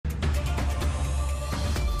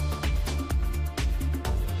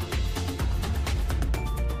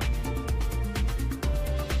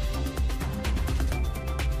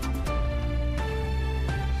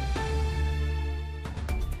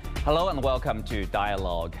Hello and welcome to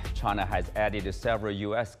Dialogue. China has added several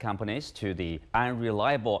U.S. companies to the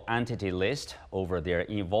Unreliable Entity List over their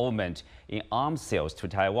involvement in arms sales to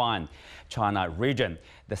Taiwan, China region.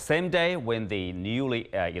 The same day when the newly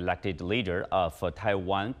elected leader of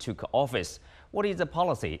Taiwan took office, what is the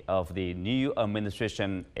policy of the new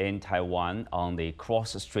administration in Taiwan on the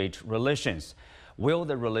cross-Strait relations? Will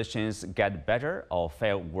the relations get better or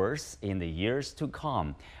fare worse in the years to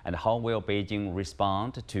come? And how will Beijing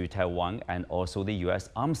respond to Taiwan and also the U.S.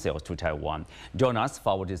 arms sales to Taiwan? Join us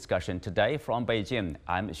for our discussion today from Beijing.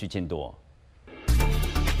 I'm Xu Qinduo.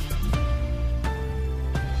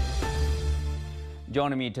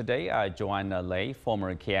 Joining me today are Joanna Lei,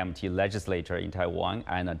 former KMT legislator in Taiwan,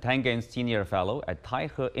 Einar Tangen, senior fellow at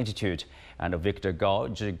Taihe Institute, and Victor Gao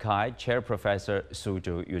Zhikai, chair professor,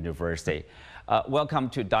 Soochow University. Welcome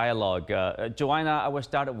to Dialogue. Joanna, I will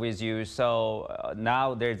start with you. So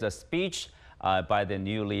now there's a speech by the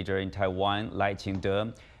new leader in Taiwan, Lai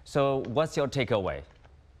Ching-te. So what's your takeaway?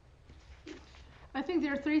 I think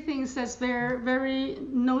there are three things that's very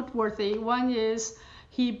noteworthy. One is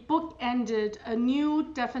he bookended a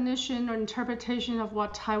new definition or interpretation of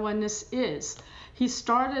what Taiwanness is. He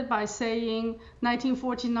started by saying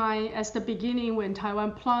 1949 as the beginning when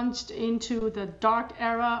Taiwan plunged into the dark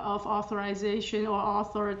era of authorization or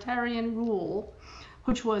authoritarian rule,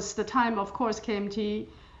 which was the time, of course, KMT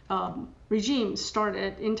regime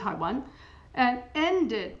started in Taiwan, and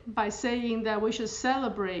ended by saying that we should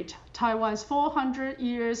celebrate Taiwan's 400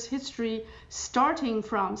 years history starting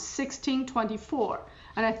from 1624.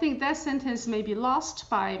 And I think that sentence may be lost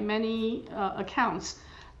by many accounts.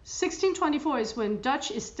 1624 is when Dutch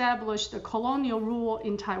established the colonial rule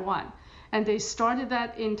in Taiwan, and they started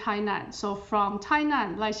that in Tainan. So from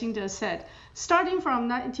Tainan, Lai Ching-te said, starting from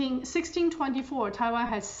 1624, Taiwan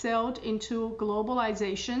has sailed into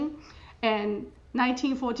globalization, and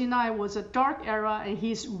 1949 was a dark era, and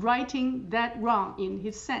he's righting that wrong in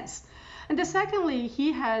his sense. And then secondly,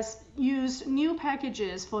 he has used new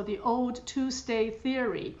packages for the old two-state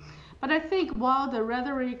theory. But I think while the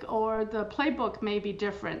rhetoric or the playbook may be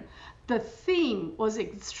different, the theme was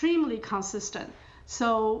extremely consistent.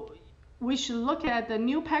 So we should look at the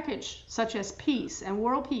new package, such as peace and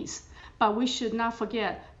world peace, but we should not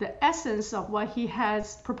forget the essence of what he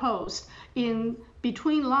has proposed. In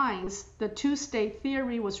between lines, the two-state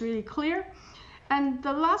theory was really clear. And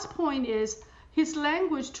the last point is his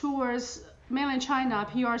language towards mainland China,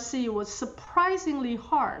 PRC, was surprisingly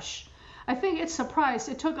harsh. I think it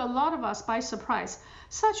took a lot of us by surprise.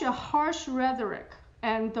 Such a harsh rhetoric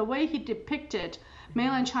and the way he depicted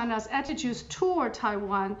mainland China's attitudes toward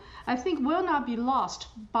Taiwan, I think will not be lost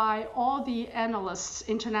by all the analysts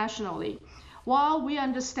internationally. While we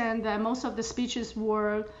understand that most of the speeches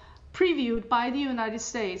were previewed by the United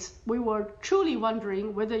States, we were truly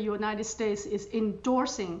wondering whether the United States is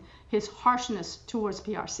endorsing his harshness towards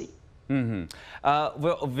PRC.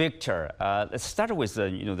 Well, Victor, let's start with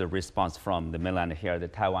the response from the mainland here. The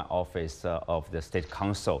Taiwan office of the State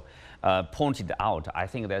Council pointed out. I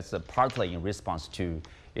think that's partly in response to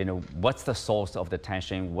what's the source of the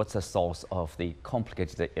tension, what's the source of the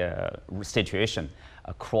complicated situation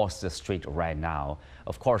across the strait right now.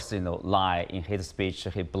 Of course, Lai in his speech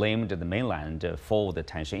he blamed the mainland for the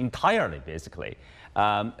tension entirely, basically.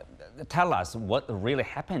 Tell us what really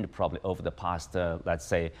happened probably over the past, let's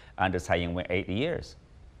say, under Tsai Ing-wen 8 years.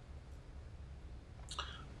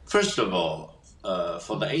 First of all,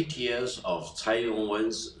 for the 8 years of Tsai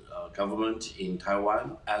Ing-wen's government in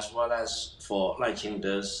Taiwan, as well as for Lai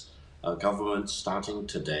Ching-te's government starting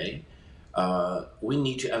today, we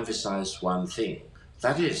need to emphasize one thing.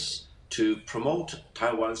 That is, to promote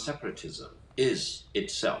Taiwan separatism is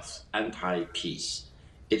itself anti-peace.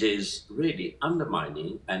 It is really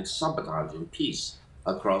undermining and sabotaging peace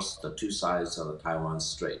across the two sides of the Taiwan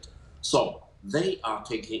Strait. So they are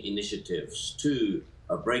taking initiatives to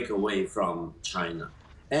break away from China.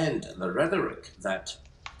 And the rhetoric that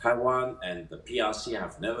Taiwan and the PRC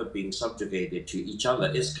have never been subjugated to each other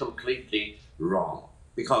is completely wrong.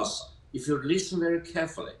 Because if you listen very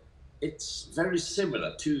carefully, it's very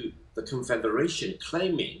similar to the Confederation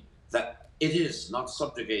claiming that it is not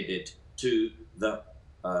subjugated to the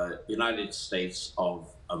United States of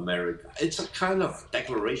America. It's a kind of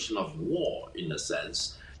declaration of war in a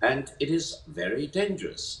sense, and it is very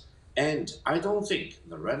dangerous. And I don't think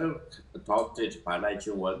the rhetoric adopted by Lai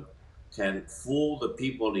Ching-wen can fool the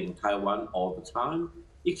people in Taiwan all the time.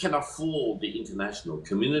 It cannot fool the international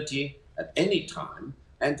community at any time,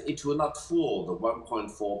 and it will not fool the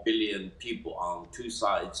 1.4 billion people on two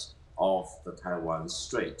sides of the Taiwan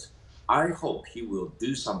Strait. I hope he will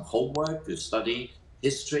do some homework to study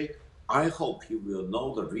history, I hope he will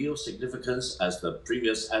know the real significance, as the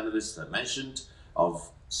previous analyst mentioned,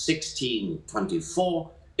 of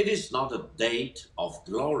 1624. It is not a date of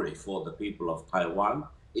glory for the people of Taiwan.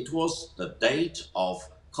 It was the date of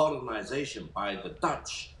colonization by the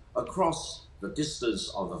Dutch across the distance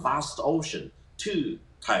of the vast ocean to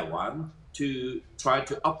Taiwan to try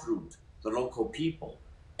to uproot the local people.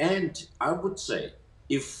 And I would say,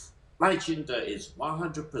 if Lai Ching-te is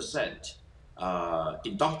 100%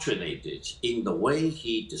 indoctrinated in the way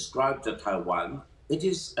he described Taiwan, it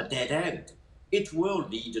is a dead end. It will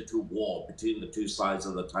lead to war between the two sides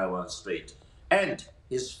of the Taiwan Strait. And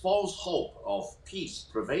his false hope of peace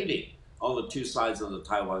prevailing on the two sides of the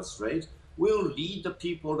Taiwan Strait will lead the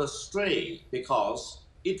people astray, because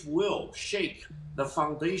it will shake the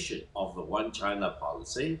foundation of the One China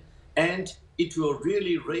policy, and it will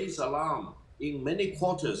really raise alarm in many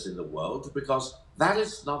quarters in the world, because that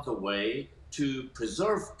is not the way to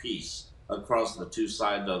preserve peace across the two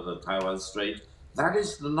sides of the Taiwan Strait. That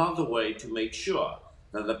is another way to make sure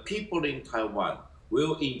that the people in Taiwan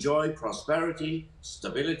will enjoy prosperity,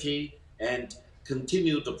 stability, and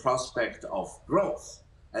continue the prospect of growth.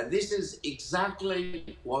 And this is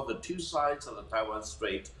exactly what the two sides of the Taiwan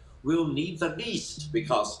Strait will need the least,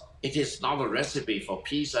 because it is not a recipe for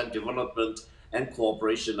peace and development and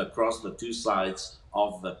cooperation across the two sides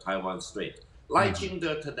of the Taiwan Strait. Lai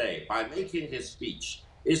Ching-te today, by making his speech,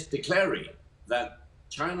 is declaring that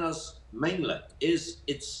China's mainland is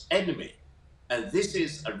its enemy. And this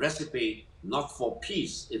is a recipe not for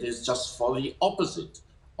peace. It is just for the opposite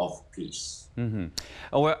of peace.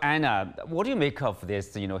 Well, Anna, what do you make of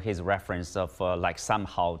this, his reference of like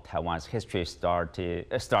somehow Taiwan's history starting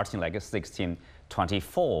like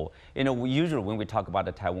 1624? Usually when we talk about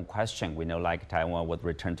the Taiwan question, we know like Taiwan would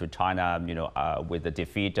return to China, with the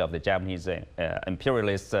defeat of the Japanese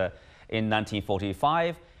imperialists in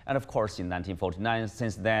 1945. And of course, in 1949,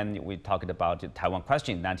 since then, we talked about the Taiwan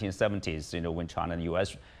question in the 1970s, when China and the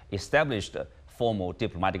U.S. established formal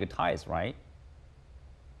diplomatic ties, right?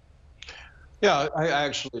 Yeah, I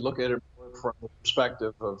actually look at it more from the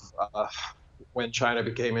perspective of when China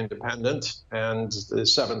became independent and the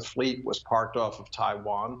Seventh Fleet was parked off of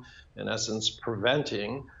Taiwan, in essence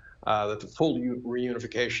preventing the full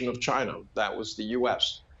reunification of China. That was the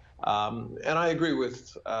U.S. And I agree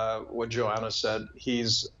with what Joanna said.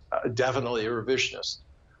 He's definitely a revisionist.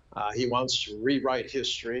 He wants to rewrite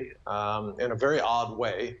history in a very odd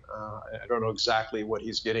way. I don't know exactly what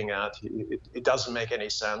he's getting at. It doesn't make any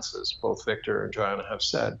sense, as both Victor and Joanna have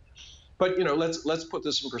said. But let's put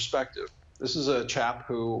this in perspective. This is a chap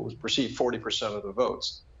who received 40% of the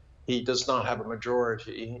votes. He does not have a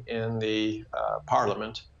majority in the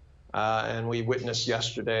parliament. And we witnessed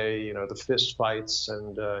yesterday, the fist fights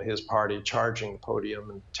and his party charging the podium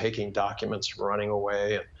and taking documents and running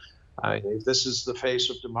away. And if this is the face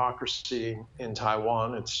of democracy in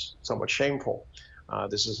Taiwan, it's somewhat shameful.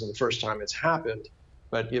 This isn't the first time it's happened,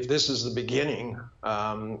 but if this is the beginning,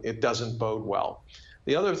 it doesn't bode well.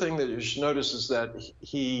 The other thing that you should notice is that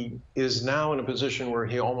he is now in a position where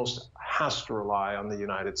he almost has to rely on the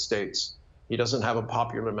United States. He doesn't have a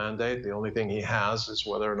popular mandate. The only thing he has is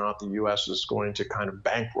whether or not the U.S. is going to kind of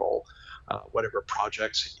bankroll whatever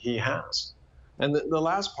projects he has. And the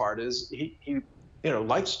last part is he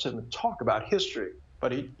likes to talk about history,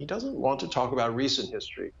 but he doesn't want to talk about recent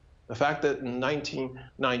history. The fact that in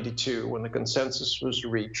 1992, when the consensus was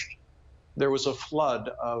reached, there was a flood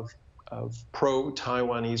of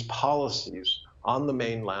pro-Taiwanese policies on the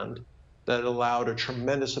mainland that allowed a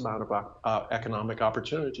tremendous amount of economic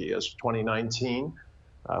opportunity. As 2019,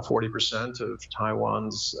 40% of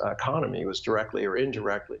Taiwan's economy was directly or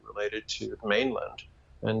indirectly related to the mainland,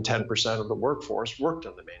 and 10% of the workforce worked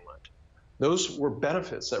on the mainland. Those were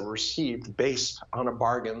benefits that were received based on a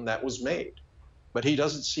bargain that was made. But he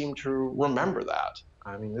doesn't seem to remember that.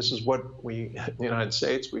 I mean, this is what we, in the United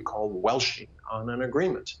States, we call welshing on an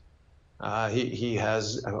agreement. He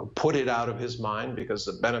has put it out of his mind because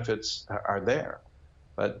the benefits are there.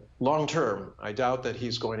 But long term, I doubt that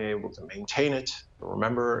he's going to be able to maintain it.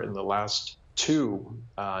 Remember, in the last two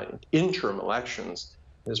interim elections,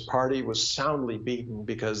 his party was soundly beaten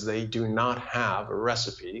because they do not have a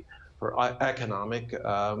recipe for economic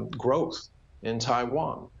growth in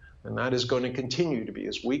Taiwan. And that is going to continue to be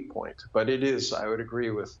his weak point. But it is, I would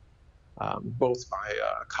agree with both my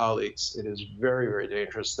colleagues, it is very, very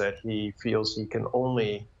dangerous that he feels he can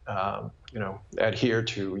only, adhere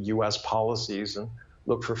to U.S. policies and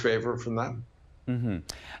look for favor from them.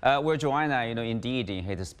 Well, Joanna, indeed, in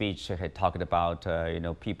his speech, he talked about,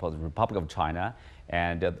 People's Republic of China,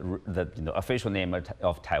 and the official name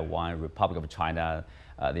of Taiwan, Republic of China,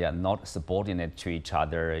 they are not subordinate to each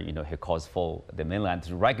other. He calls for the mainland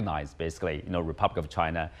to recognize, basically, Republic of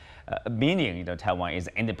China, meaning, Taiwan is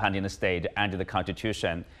an independent state under the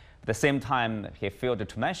Constitution. At the same time, he failed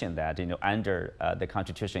to mention that, under the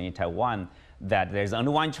Constitution in Taiwan, that there's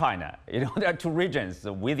only one China. There are two regions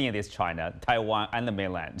within this China, Taiwan and the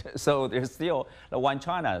mainland. So there's still one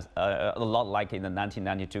China, a lot like in the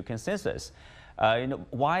 1992 consensus.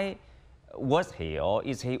 Why was he, or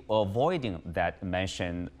is he avoiding that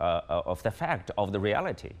mention of the fact of the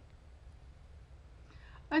reality?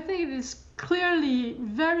 I think it is clearly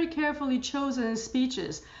very carefully chosen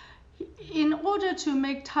speeches. In order to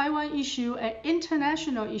make Taiwan issue an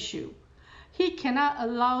international issue, he cannot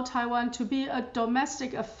allow Taiwan to be a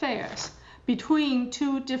domestic affairs between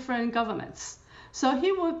two different governments. So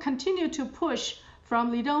he will continue to push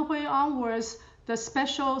from Li Denghui onwards the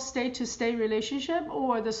special state-to-state relationship,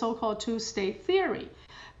 or the so-called two-state theory.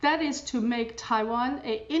 That is to make Taiwan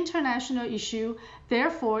an international issue.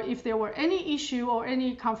 Therefore, if there were any issue or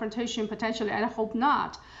any confrontation potentially, and I hope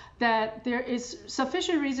not, that there is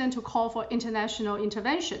sufficient reason to call for international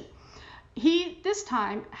intervention. He, this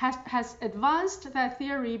time, has advanced that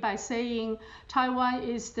theory by saying Taiwan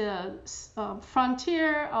is the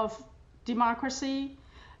frontier of democracy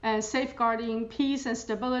and safeguarding peace and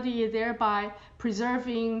stability, thereby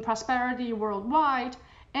preserving prosperity worldwide,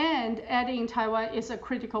 and adding Taiwan is a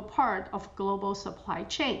critical part of global supply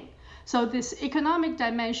chain. So this economic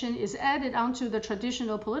dimension is added onto the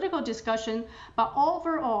traditional political discussion, but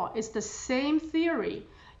overall it's the same theory.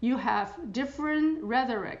 You have different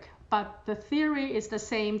rhetoric, but the theory is the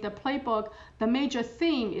same, the playbook, the major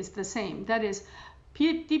theme is the same. That is,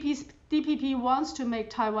 DPP wants to make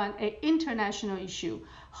Taiwan an international issue.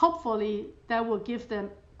 Hopefully that will give them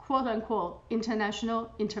quote unquote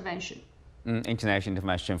international intervention. International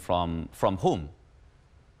intervention from whom?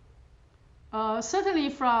 Certainly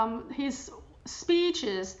from his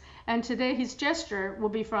speeches, and today his gesture will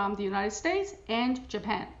be from the United States and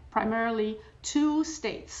Japan, primarily two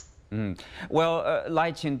states. Well,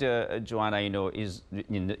 Lei Ching-te, Joanna, is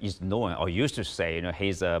known, or used to say,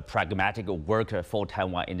 he's a pragmatic worker for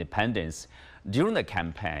Taiwan independence. During the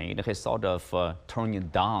campaign, he's sort of turning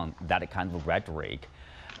down that kind of rhetoric.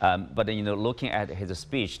 But looking at his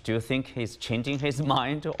speech, do you think he's changing his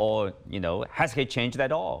mind, or has he changed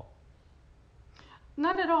at all?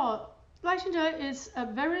 Not at all. Lei Ching-te is a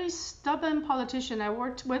very stubborn politician. I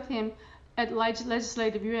worked with him at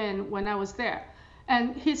Legislative Yuan when I was there.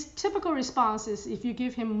 And his typical response is if you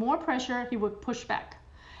give him more pressure, he would push back.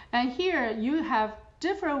 And here you have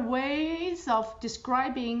different ways of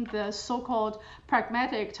describing the so-called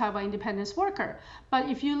pragmatic Taiwan independence worker. But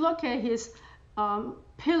if you look at his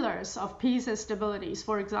pillars of peace and stability,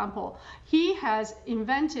 for example, he has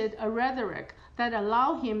invented a rhetoric that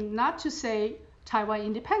allows him not to say Taiwan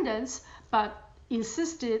independence, but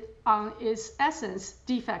insisted on its essence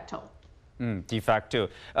de facto. De facto.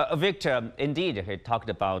 Victor, indeed, he talked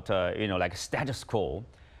about, like status quo.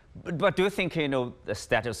 But do you think, the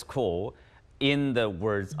status quo, in the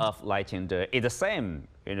words of Lei Ching-te, is the same,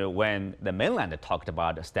 when the mainland talked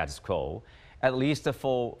about the status quo? At least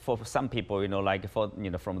for some people,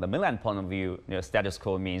 from the mainland point of view, status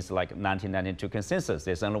quo means like 1992 consensus.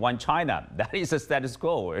 There's only one China. That is a status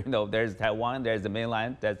quo. There's Taiwan, there's the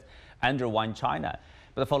mainland, that's under one China.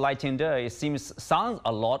 But for Lei Ching-te, it sounds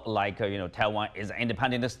a lot like Taiwan is an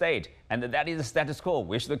independent state, and that is the status quo.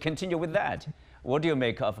 We should continue with that. What do you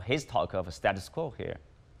make of his talk of a status quo here?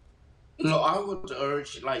 No, I would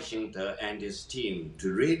urge Lei Ching-te and his team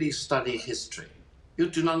to really study history. You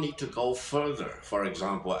do not need to go further. For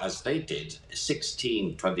example, as they did,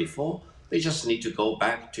 1624, they just need to go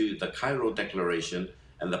back to the Cairo Declaration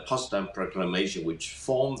and the Potsdam Proclamation, which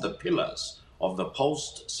formed the pillars of the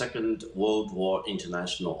post-Second World War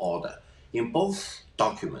international order. In both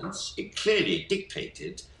documents, it clearly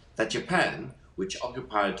dictated that Japan, which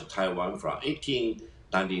occupied Taiwan from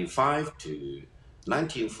 1895 to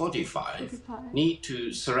 1945, need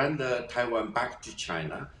to surrender Taiwan back to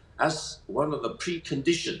China as one of the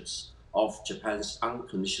preconditions of Japan's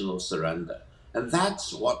unconditional surrender. And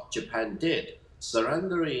that's what Japan did,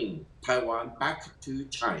 surrendering Taiwan back to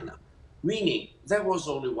China, meaning there was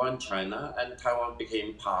only one China and Taiwan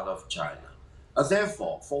became part of China.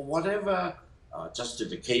 Therefore, for whatever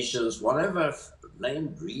justifications, whatever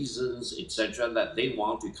lame reasons, etc., that they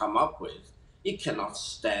want to come up with, it cannot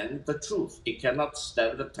stand the truth. It cannot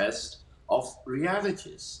stand the test of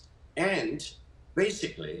realities. And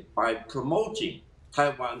basically, by promoting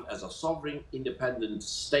Taiwan as a sovereign independent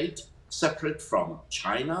state, separate from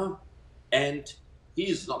China, and he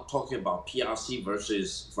is not talking about PRC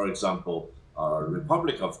versus, for example,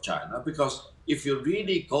 Republic of China, because if you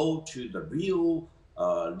really go to the real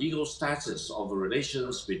legal status of the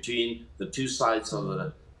relations between the two sides of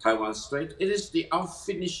the Taiwan Strait, it is the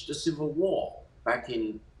unfinished civil war back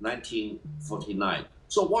in 1949.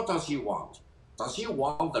 So what does he want? Does he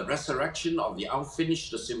want the resurrection of the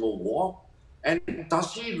unfinished civil war? And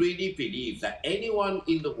does he really believe that anyone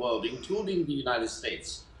in the world, including the United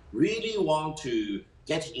States, really want to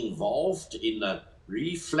get involved in a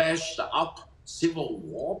refleshed up civil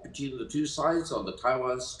war between the two sides of the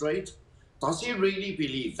Taiwan Strait? Does he really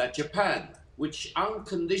believe that Japan, which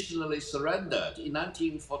unconditionally surrendered in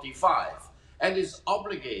 1945 and is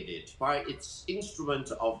obligated by its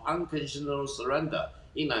instrument of unconditional surrender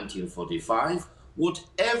in 1945, would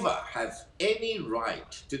ever have any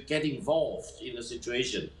right to get involved in a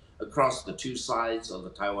situation across the two sides of the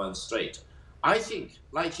Taiwan Strait? I think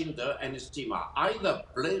Lai Ching-te and his team are either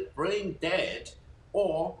brain dead,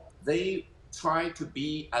 or they try to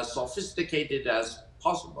be as sophisticated as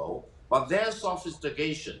possible, but their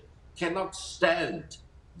sophistication cannot stand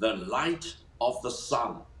the light of the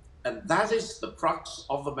sun. And that is the crux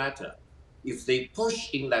of the matter. If they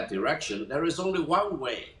push in that direction, there is only one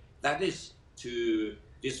way, that is to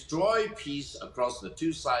destroy peace across the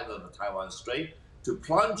two sides of the Taiwan Strait, to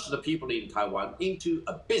plunge the people in Taiwan into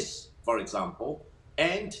abyss, for example,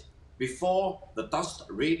 and before the dust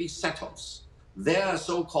really settles, their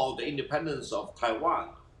so-called independence of Taiwan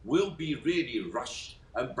will be really rushed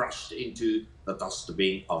and brushed into the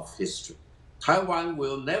dustbin of history. Taiwan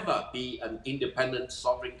will never be an independent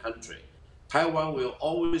sovereign country. Taiwan will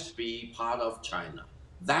always be part of China.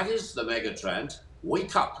 That is the mega trend.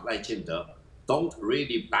 Wake up, Lai Ching-te. Don't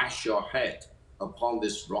really bash your head upon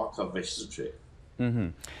this rock of history. Mm-hmm.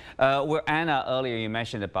 Well, Anna, earlier you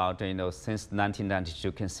mentioned about, since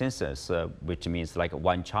 1992 consensus, which means like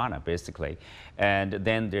one China, basically. And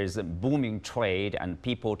then there's a booming trade and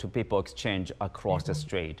people-to-people exchange across the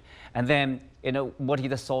strait. And then, what is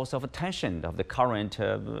the source of tension of the current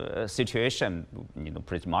situation?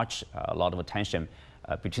 Pretty much a lot of tension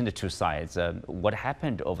between the two sides. What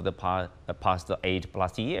happened over the past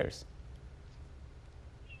 8+ years?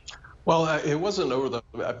 Well, it wasn't over the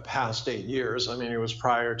past 8 years. I mean, it was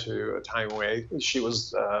prior to a time where she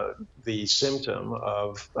was the symptom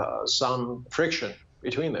of some friction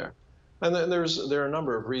between there. And then there are a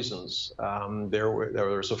number of reasons. There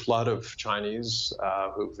was a flood of Chinese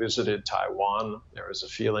who visited Taiwan. There was a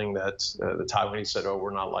feeling that the Taiwanese said, oh, we're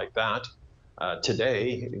not like that.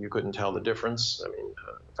 Today, you couldn't tell the difference. I mean,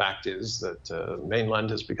 the fact is that mainland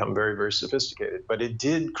has become very, very sophisticated. But it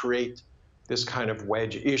did create this kind of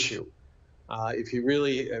wedge issue. If you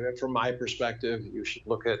really, from my perspective, you should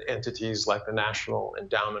look at entities like the National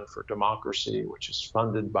Endowment for Democracy, which is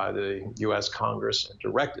funded by the U.S. Congress and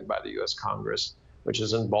directed by the U.S. Congress, which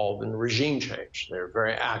is involved in regime change. They're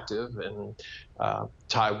very active in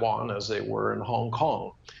Taiwan as they were in Hong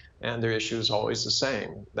Kong. And their issue is always the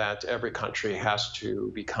same, that every country has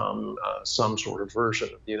to become some sort of version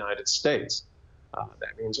of the United States.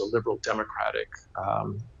 That means a liberal democratic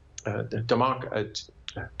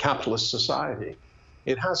capitalist society.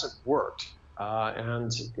 It hasn't worked,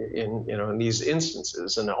 and in these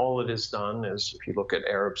instances, and all it has done is, if you look at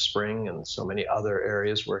Arab Spring and so many other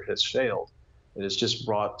areas where it has failed, it has just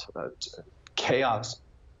brought chaos,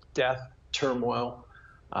 death, turmoil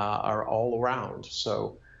are all around.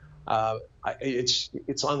 So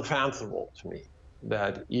it's unfathomable to me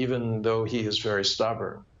that even though he is very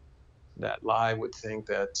stubborn, that Lai would think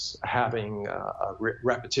that having a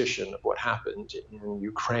repetition of what happened in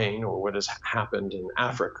Ukraine or what has happened in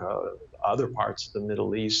Africa, other parts of the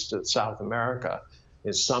Middle East, South America,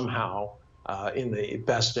 is somehow in the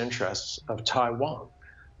best interests of Taiwan.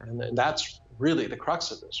 And that's really the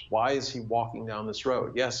crux of this. Why is he walking down this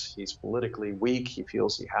road? Yes, he's politically weak. He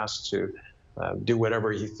feels he has to do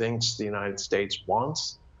whatever he thinks the United States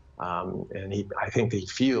wants. And I think he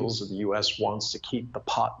feels that the U.S. wants to keep the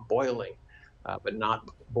pot boiling, but not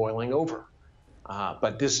boiling over.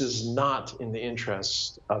 But this is not in the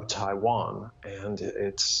interest of Taiwan, and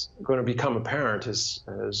it's going to become apparent as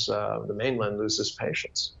the mainland loses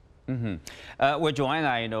patience. Mm-hmm. Well,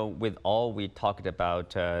 Joanna, with all we talked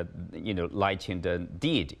about, Lai Ching-te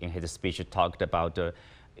did in his speech, talked about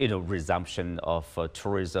resumption of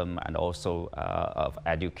tourism and also of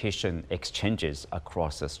education exchanges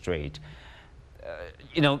across the strait.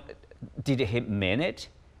 Did he mean it?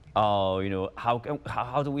 How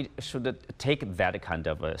do we should take that kind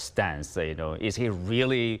of a stance? Is he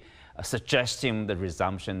really suggesting the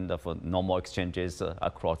resumption of normal exchanges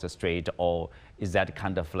across the strait, or is that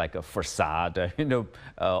kind of like a facade,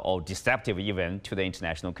 or deceptive even to the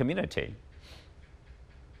international community?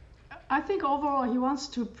 I think overall he wants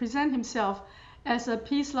to present himself as a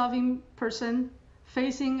peace-loving person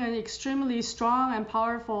facing an extremely strong and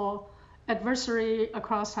powerful adversary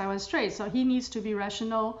across Taiwan Strait. So he needs to be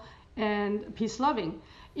rational and peace-loving.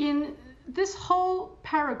 In this whole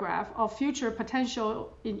paragraph of future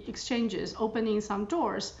potential exchanges, opening some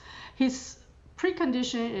doors, his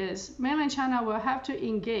precondition is mainland China will have to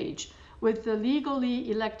engage with the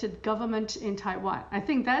legally elected government in Taiwan. I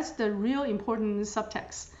think that's the real important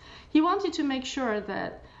subtext. He wanted to make sure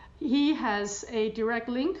that he has a direct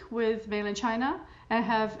link with mainland China and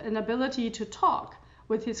have an ability to talk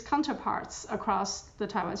with his counterparts across the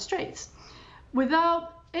Taiwan Straits.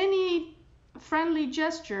 Without any friendly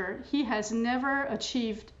gesture, he has never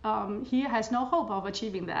achieved, he has no hope of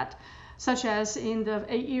achieving that, such as in the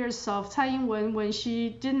 8 years of Tsai Ing-wen, when she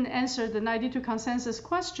didn't answer the 92 consensus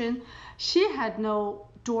question, she had no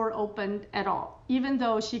door opened at all, even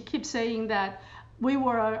though she keeps saying that we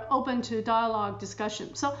were open to dialogue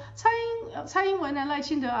discussion. So Tsai Ing-wen and Lai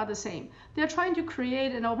Ching-te are the same. They're trying to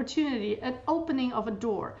create an opportunity, an opening of a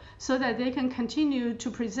door, so that they can continue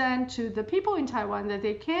to present to the people in Taiwan that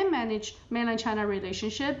they can manage mainland China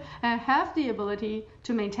relationship and have the ability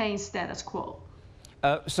to maintain status quo.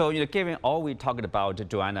 So, given all we talked about,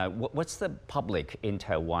 Joanna, what's the public in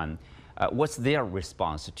Taiwan, what's their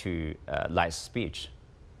response to Lai's speech?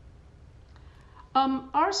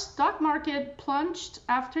 Our stock market plunged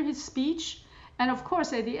after his speech, and of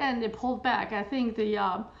course at the end it pulled back. I think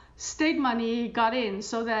the state money got in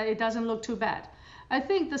so that it doesn't look too bad. I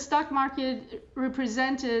think the stock market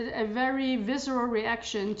represented a very visceral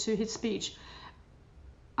reaction to his speech.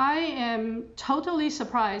 I am totally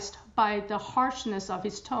surprised by the harshness of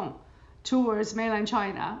his tone towards mainland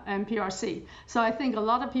China and PRC. So I think a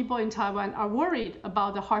lot of people in Taiwan are worried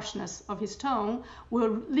about the harshness of his tone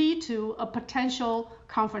will lead to a potential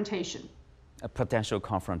confrontation. A potential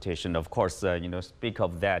confrontation. Of course, speak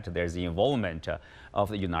of that, there's the involvement of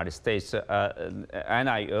the United States. And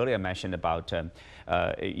I earlier mentioned about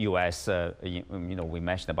U.S., we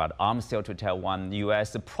mentioned about arms sale to Taiwan.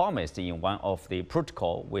 U.S. promised in one of the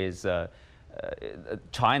protocol with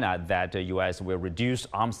China that the U.S. will reduce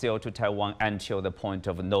arms sale to Taiwan until the point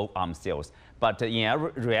of no arms sales. But in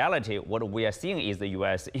reality, what we are seeing is the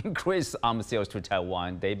U.S. increase arms sales to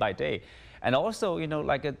Taiwan day by day. And also,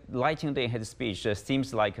 like Lai Ching-te in his speech,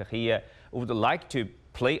 seems like he would like to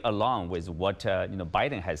play along with what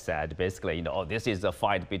Biden has said. Basically, this is a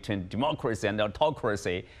fight between democracy and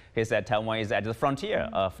autocracy. He said Taiwan is at the frontier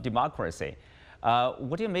of democracy.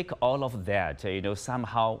 What do you make all of that?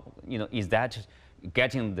 Somehow, is that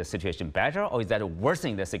getting the situation better, or is that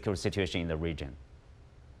worsening the security situation in the region?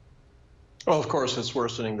 Well, of course, it's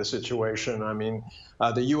worsening the situation. I mean,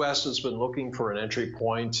 the U.S. has been looking for an entry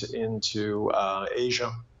point into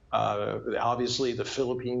Asia. Obviously, the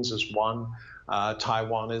Philippines is one.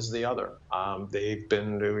 Taiwan is the other. They've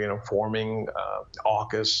been, forming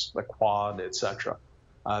AUKUS, the Quad, etc.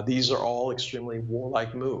 These are all extremely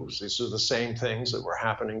warlike moves. These are the same things that were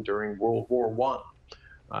happening during World War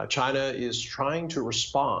I. China is trying to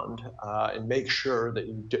respond and make sure that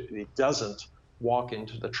it doesn't walk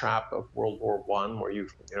into the trap of World War I, where you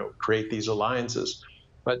create these alliances.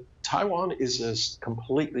 But Taiwan is a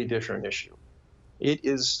completely different issue. It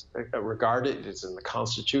is regarded, it's in the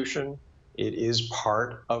Constitution, it is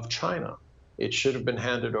part of China. It should have been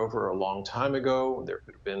handed over a long time ago. There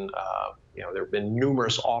could have been, there have been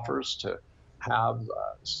numerous offers to have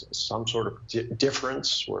some sort of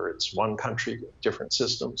difference where it's one country, different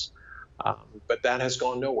systems. But that has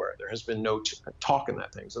gone nowhere. There has been no talk in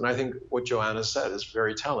that things. And I think what Joanna said is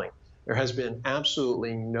very telling. There has been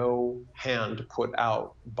absolutely no hand put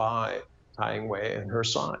out by Tsai Ing-wen and her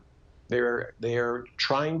side. They are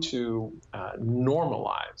trying to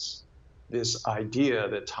normalize this idea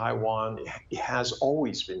that Taiwan has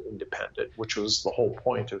always been independent, which was the whole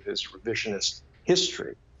point of his revisionist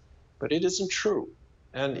history. But it isn't true.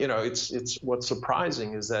 And it's what's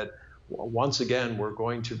surprising is that once again, we're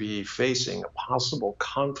going to be facing a possible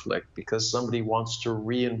conflict because somebody wants to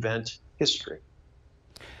reinvent history.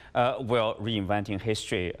 Well, reinventing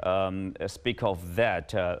history. Speak of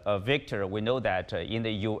that, Victor, we know that in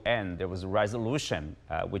the UN there was a resolution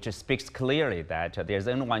which speaks clearly that there's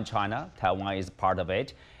only one China, Taiwan is part of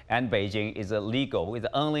it, and Beijing is the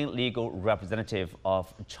only legal representative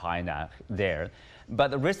of China there.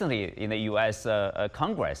 But recently in the U.S.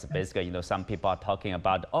 Congress, basically, some people are talking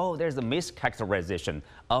about, there's a mischaracterization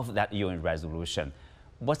of that UN resolution.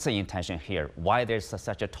 What's the intention here? Why there's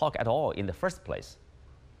such a talk at all in the first place?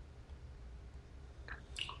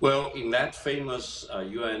 Well, in that famous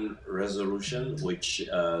UN resolution, which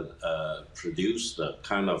produced the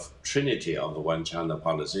kind of trinity of the one China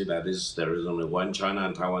policy, that is, there is only one China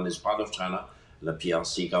and Taiwan is part of China. The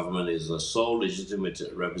PRC government is the sole legitimate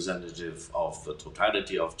representative of the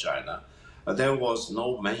totality of China. There was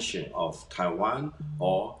no mention of Taiwan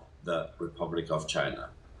or the Republic of China.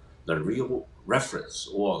 The real reference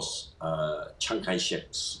was Chiang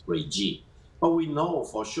Kai-shek's regime. But we know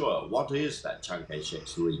for sure what is that Chiang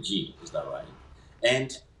Kai-shek's regime, is that right?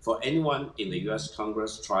 And for anyone in the US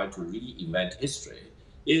Congress trying to reinvent history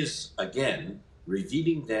is, again,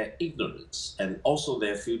 revealing their ignorance and also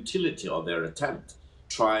their futility or their attempt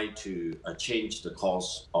try to change the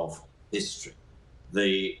course of history.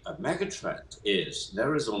 The megatrend is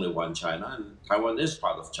there is only one China and Taiwan is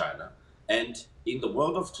part of China. And in the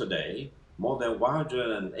world of today, more than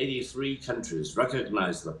 183 countries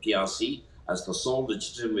recognize the PRC as the sole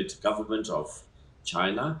legitimate government of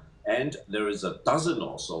China, and there is a dozen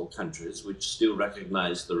or so countries which still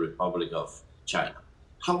recognize the Republic of China.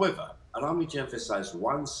 However, allow me to emphasize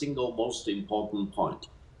one single most important point.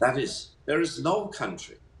 That is, there is no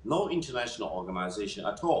country, no international organization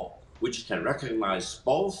at all, which can recognize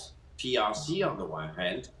both PRC on the one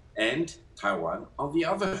hand and Taiwan on the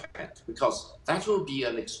other hand, because that will be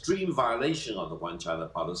an extreme violation of the one China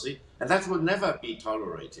policy, and that will never be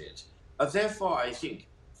tolerated. Therefore, I think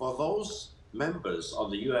for those members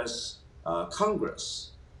of the US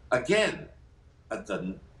Congress, again, at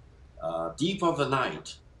the deep of the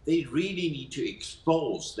night, they really need to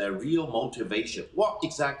expose their real motivation. What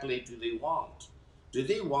exactly do they want? Do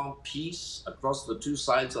they want peace across the two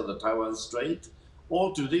sides of the Taiwan Strait?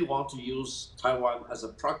 Or do they want to use Taiwan as a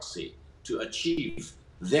proxy to achieve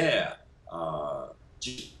their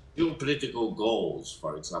geopolitical goals,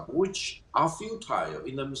 for example, which are futile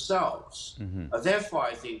in themselves? Therefore,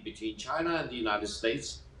 I think between China and the United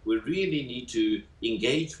States, we really need to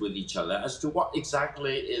engage with each other as to what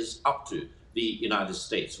exactly is up to the United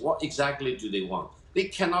States. What exactly do they want? They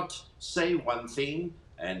cannot say one thing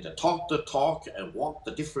and talk the talk and walk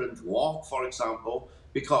the different walk, for example,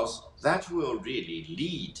 because that will really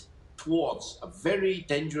lead towards a very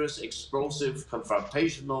dangerous, explosive,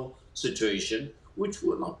 confrontational situation, which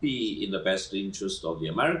will not be in the best interest of the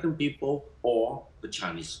American people or the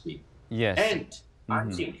Chinese people. Yes. And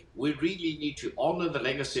I think we really need to honor the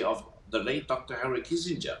legacy of the late Dr. Henry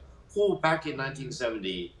Kissinger, who back in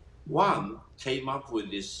 1971 came up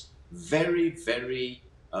with this very, very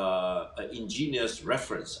ingenious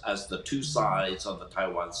reference as the two sides of the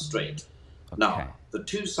Taiwan Strait. Okay. Now, the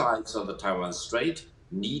two sides of the Taiwan Strait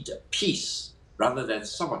need peace rather than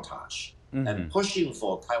sabotage. And pushing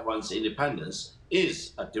for Taiwan's independence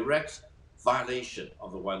is a direct violation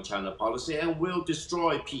of the one China policy and will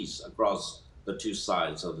destroy peace across the two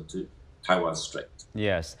sides of the Taiwan Strait.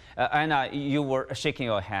 Yes, Einar, you were shaking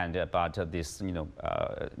your hand about this,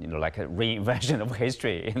 like a reinvention of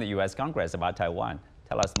history in the U.S. Congress about Taiwan.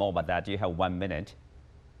 Tell us more about that. You have 1 minute.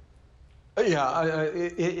 Yeah,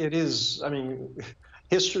 it is. I mean,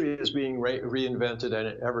 history is being reinvented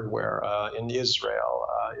everywhere, in Israel,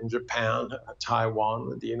 in Japan,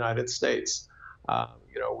 Taiwan, the United States.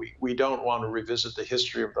 We don't want to revisit the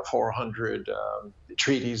history of the 400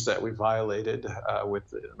 treaties that we violated with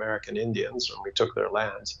the American Indians when we took their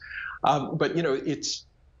lands. But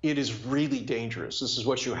it is really dangerous. This is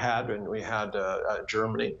what you had when we had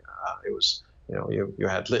Germany. It was, you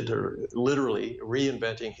had literally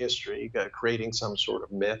reinventing history, creating some sort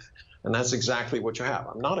of myth, and that's exactly what you have.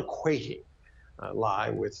 I'm not equating Lai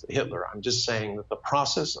with Hitler. I'm just saying that the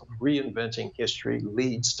process of reinventing history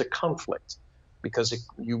leads to conflict, because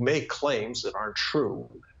you make claims that aren't true,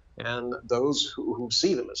 and those who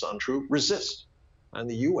see them as untrue resist. And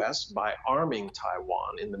the U.S., by arming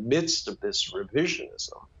Taiwan in the midst of this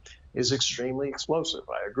revisionism, is extremely explosive.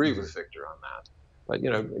 I agree with Victor on that.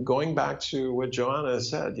 But going back to what Joanna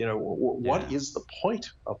said, what is the point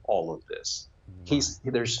of all of this? Right.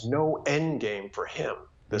 There's no end game for him.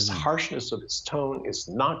 This harshness of his tone is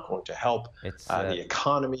not going to help the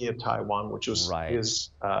economy of Taiwan, which was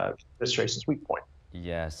his administration's weak point.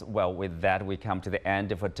 Yes, well, with that, we come to the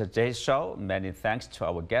end of today's show. Many thanks to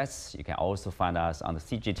our guests. You can also find us on the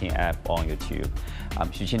CGTN app on YouTube. I'm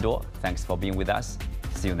Xu Qinduo. Thanks for being with us.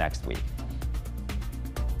 See you next week.